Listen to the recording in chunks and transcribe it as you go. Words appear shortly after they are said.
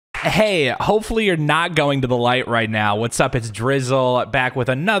Hey, hopefully you're not going to the light right now. What's up? It's Drizzle back with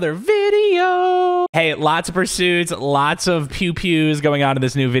another video. Hey, lots of pursuits, lots of pew-pews going on in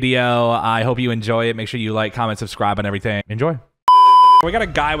this new video. I hope you enjoy it. Make sure you like, comment, subscribe, and everything. Enjoy. We got a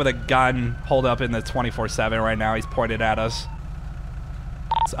guy with a gun holed up in the 24/7 right now. He's pointed at us.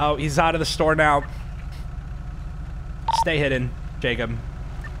 Oh, he's out of the store now. Stay hidden, Jacob.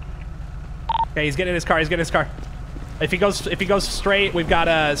 Okay, he's getting in his car. He's getting in his car. If he goes straight, we've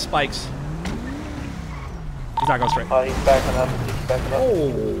got spikes. He's not going straight. Oh, he's backing up. He's backing up.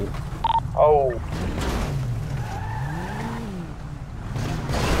 Oh. Oh.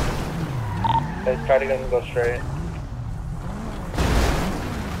 Let's try to get him to go straight.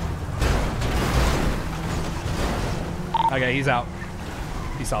 Okay, he's out.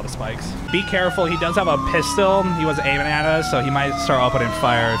 He saw the spikes. Be careful. He does have a pistol. He was aiming at us, so he might start opening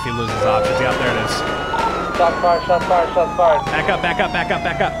fire if he loses options. Yeah, there it is. Shot fired, shot fired, shot fired. Back up, back up, back up,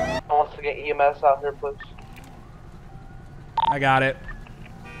 back up. I want to get EMS out here, please. I got it.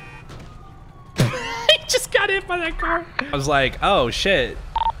 He just got hit by that car. I was like, oh shit.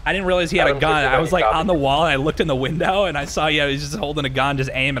 I didn't realize he had a gun. I was like on the wall and I looked in the window and I saw he was just holding a gun,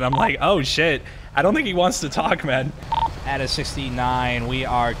 just aiming. I'm like, oh shit. I don't think he wants to talk, man. At a 69, we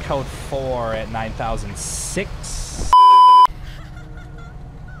are code 4 at 9006.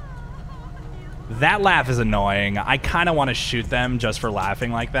 That laugh is annoying. I kind of want to shoot them just for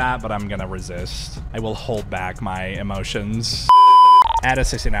laughing like that, but I'm gonna resist. I will hold back my emotions. At a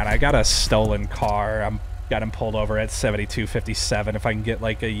 69, I got a stolen car. I'm got him pulled over at 7257. If I can get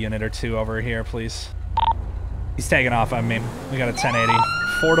like a unit or two over here, please. He's taking off on me. We got a 1080.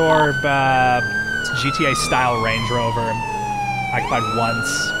 Four-door GTA style Range Rover. Occupied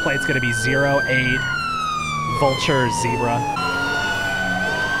once. Plate's gonna be 08 Vulture Zebra.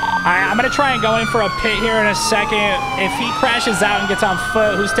 I'm gonna try and go in for a pit here in a second. If he crashes out and gets on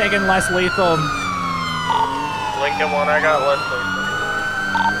foot, who's taking less lethal? Lincoln 1, I got less lethal.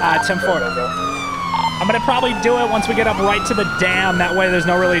 10-4. I'm gonna probably do it once we get up right to the dam. That way there's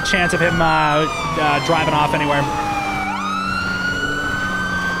no really chance of him driving off anywhere.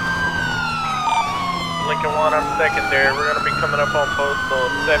 Lincoln 1, I'm secondary. We're gonna be coming up on postal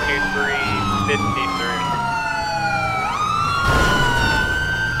 7353.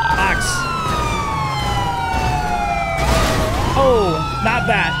 Oh, not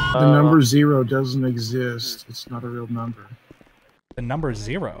that. The number 0 doesn't exist. It's not a real number. The number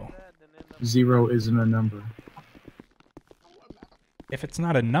 0? 0 isn't a number. If it's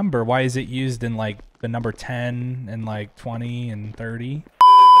not a number, why is it used in like the number 10 and like 20 and 30?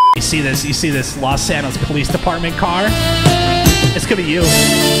 You see this Los Santos Police Department car? This could be you.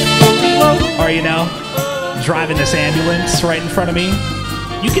 Or, you know, driving this ambulance right in front of me.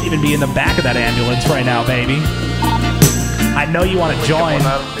 You could even be in the back of that ambulance right now, baby. I know you want to join.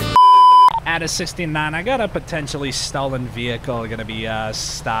 At a 69, I got a potentially stolen vehicle going to be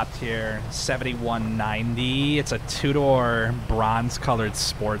stopped here. 7190. It's a two-door bronze-colored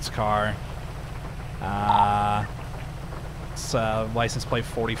sports car. It's license plate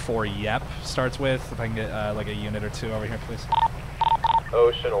 44. Yep. Starts with. If I can get like a unit or two over here, please.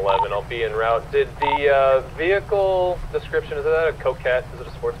 Ocean 11, I'll be en route. Did the vehicle description, is that a Coquette? Is it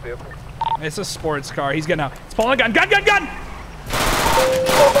a sports vehicle? It's a sports car. He's gonna. It's pulling a gun. Gun! Gun! Gun!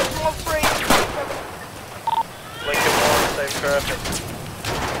 Lincoln 1, safe traffic.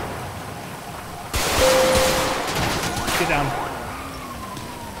 Get down.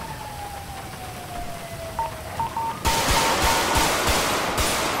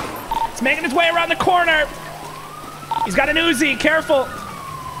 It's making its way around the corner. He's got an Uzi. Careful. Is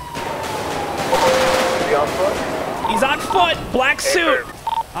he on foot? He's on foot. Black suit.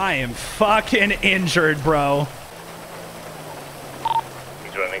 I am fucking injured, bro.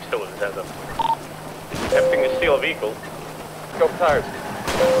 He's running still with his head up. Attempting to steal a vehicle. Go tires.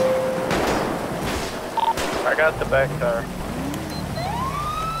 I got the back tire.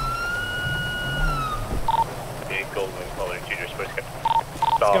 Vehicle and color junior sports car.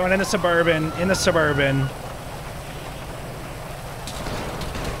 It's going in the Suburban. In the Suburban.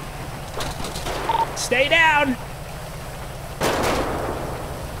 Stay down.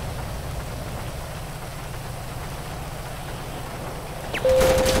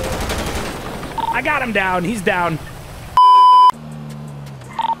 I got him down. He's down.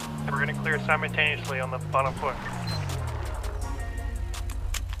 We're gonna clear simultaneously on the bottom floor.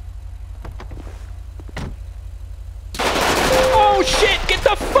 Oh shit! Get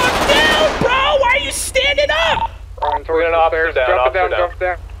the fuck down, bro! Why are you standing up? We're gonna officer down. Drop it down. Drop it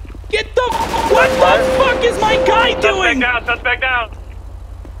down. Get the. What the fuck is my guy doing? Suspect down.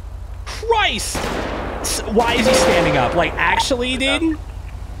 Christ! Why is he standing up? Like, actually, dude?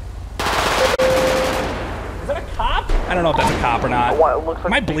 I don't know if that's a cop or not. Looks like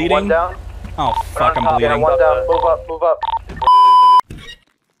Am I bleeding? One down. Oh, fuck, I'm Yeah, bleeding. one down. Move up, move up.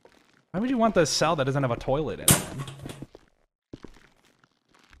 Why would you want the cell that doesn't have a toilet in it?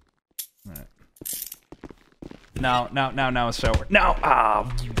 Alright. No, so... No! Ah!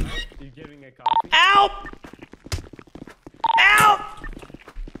 You giving a coffee? Help! Help!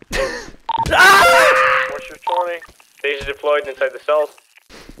 Ah! What's your 20? Stage deployed inside the cells.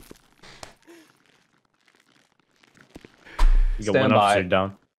 You got one officer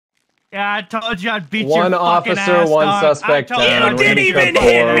down. Yeah, I told you I'd beat One your fucking officer, ass, one dog. suspect I told down. You you didn't Range even code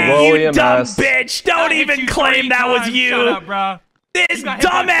hit 4, me, roll you dumb EMS. bitch! Don't I hit even you claim 30 that was times. you! Shut up, bro. This You got hit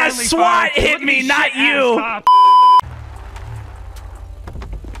by dumbass friendly SWAT fire. hit Look at me, these not shit-ass you! cops.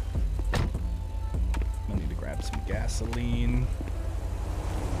 I need to grab some gasoline.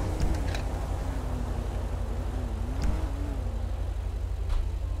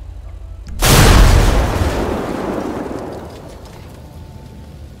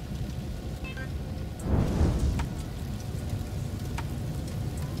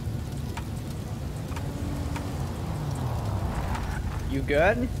 You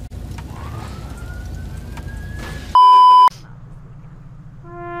good?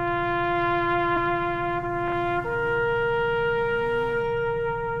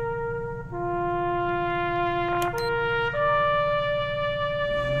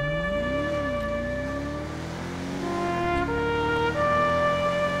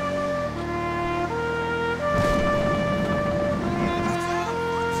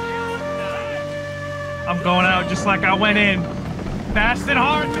 I'm going out just like I went in. Fast and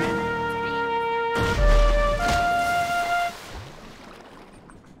hard, man.